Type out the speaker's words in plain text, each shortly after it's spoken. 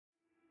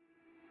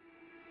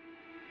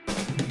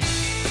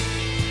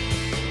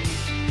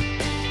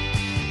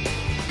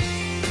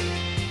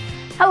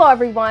Hello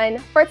everyone.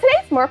 For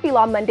today's Murphy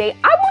Law Monday,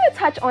 I want to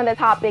touch on the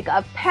topic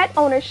of pet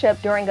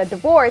ownership during a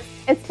divorce,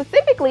 and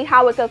specifically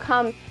how it could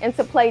come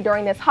into play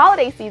during this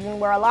holiday season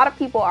where a lot of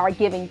people are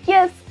giving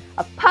gifts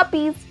of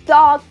puppies,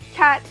 dogs,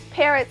 cats,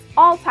 parrots,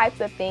 all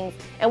types of things,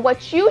 and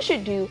what you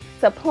should do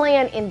to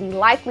plan in the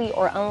likely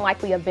or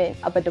unlikely event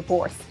of a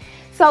divorce.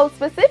 So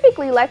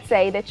specifically, let's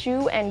say that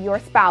you and your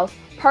spouse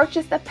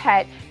purchased a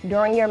pet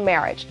during your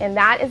marriage, and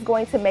that is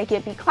going to make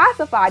it be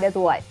classified as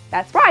what?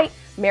 That's right,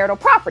 marital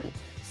property.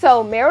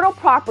 So marital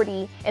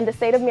property in the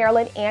state of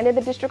Maryland and in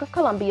the District of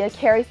Columbia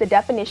carries the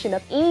definition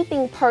of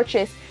anything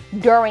purchased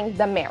during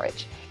the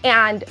marriage.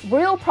 And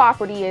real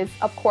property is,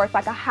 of course,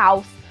 like a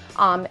house.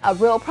 A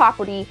real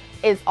property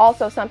is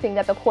also something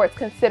that the courts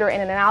consider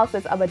in an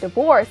analysis of a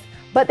divorce,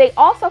 but they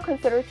also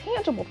consider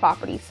tangible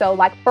property. So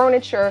like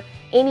furniture,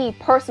 any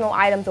personal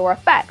items or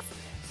effects.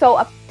 So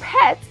a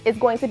pet is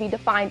going to be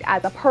defined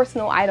as a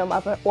personal item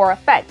or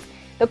effect.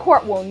 The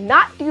court will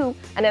not do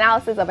an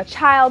analysis of a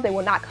child. They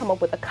will not come up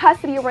with a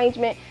custody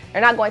arrangement.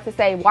 They're not going to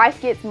say wife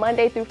gets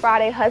Monday through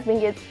Friday, husband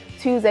gets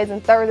Tuesdays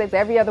and Thursdays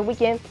every other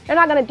weekend. They're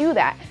not going to do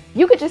that.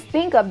 You could just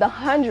think of the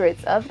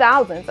hundreds of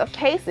thousands of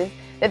cases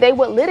that they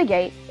would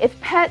litigate if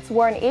pets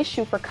were an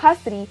issue for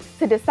custody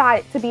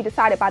to be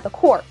decided by the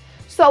court.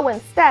 So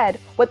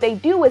instead, what they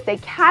do is they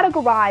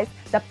categorize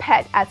the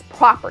pet as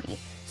property.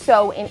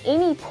 So in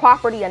any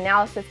property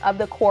analysis of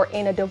the court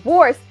in a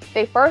divorce,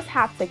 they first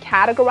have to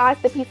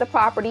categorize the piece of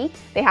property,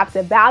 they have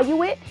to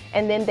value it,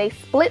 and then they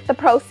split the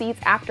proceeds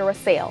after a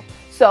sale.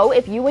 So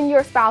if you and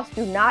your spouse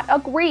do not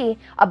agree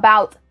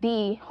about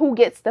who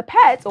gets the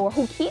pet or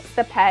who keeps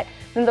the pet,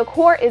 then the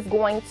court is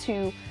going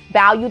to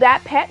value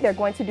that pet. They're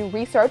going to do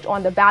research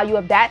on the value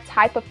of that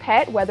type of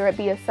pet, whether it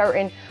be a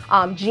certain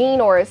gene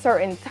or a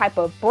certain type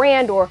of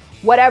brand or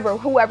whatever,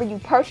 whoever you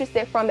purchased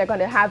it from. They're going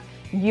to have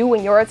you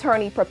and your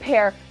attorney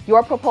prepare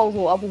your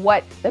proposal of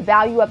what the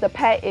value of the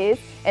pet is,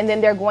 and then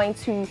they're going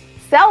to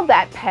sell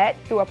that pet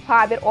through a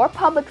private or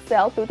public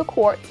sale through the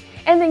courts,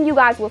 and then you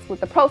guys will split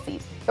the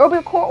proceeds. There will be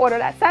a court order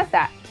that says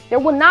that. There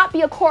will not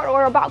be a court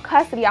order about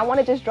custody. I want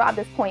to just drive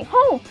this point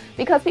home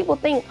because people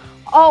think,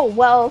 oh,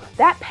 well,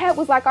 that pet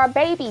was like our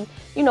baby.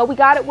 You know, we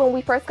got it when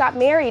we first got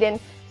married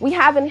and we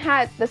haven't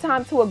had the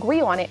time to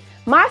agree on it.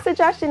 My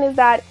suggestion is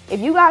that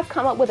if you guys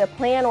come up with a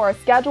plan or a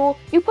schedule,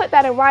 you put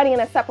that in writing in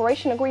a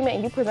separation agreement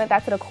and you present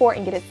that to the court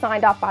and get it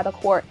signed off by the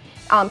court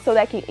so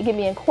that it can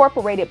be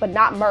incorporated but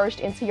not merged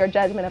into your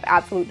judgment of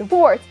absolute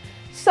divorce,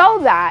 so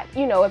that,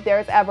 you know, if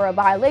there's ever a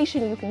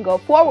violation, you can go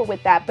forward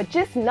with that. But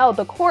just know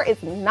the court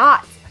is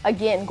not,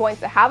 again, going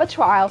to have a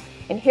trial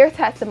and hear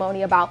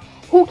testimony about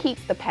who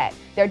keeps the pet.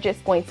 They're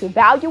just going to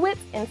value it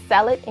and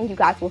sell it, and you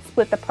guys will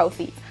split the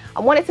proceeds. I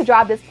wanted to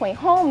drive this point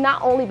home,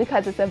 not only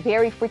because it's a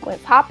very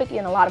frequent topic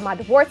in a lot of my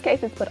divorce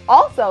cases, but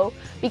also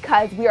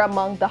because we are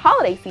among the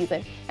holiday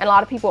season and a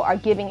lot of people are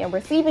giving and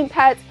receiving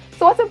pets.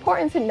 So it's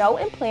important to know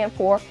and plan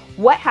for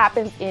what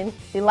happens in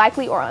the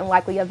likely or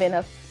unlikely event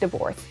of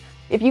divorce.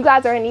 If you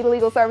guys are in need of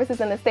legal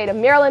services in the state of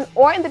Maryland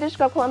or in the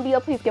District of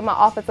Columbia, please give my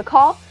office a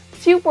call,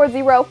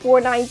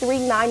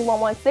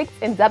 240-493-9116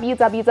 and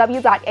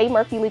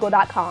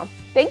www.amurphylegal.com.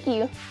 Thank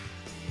you.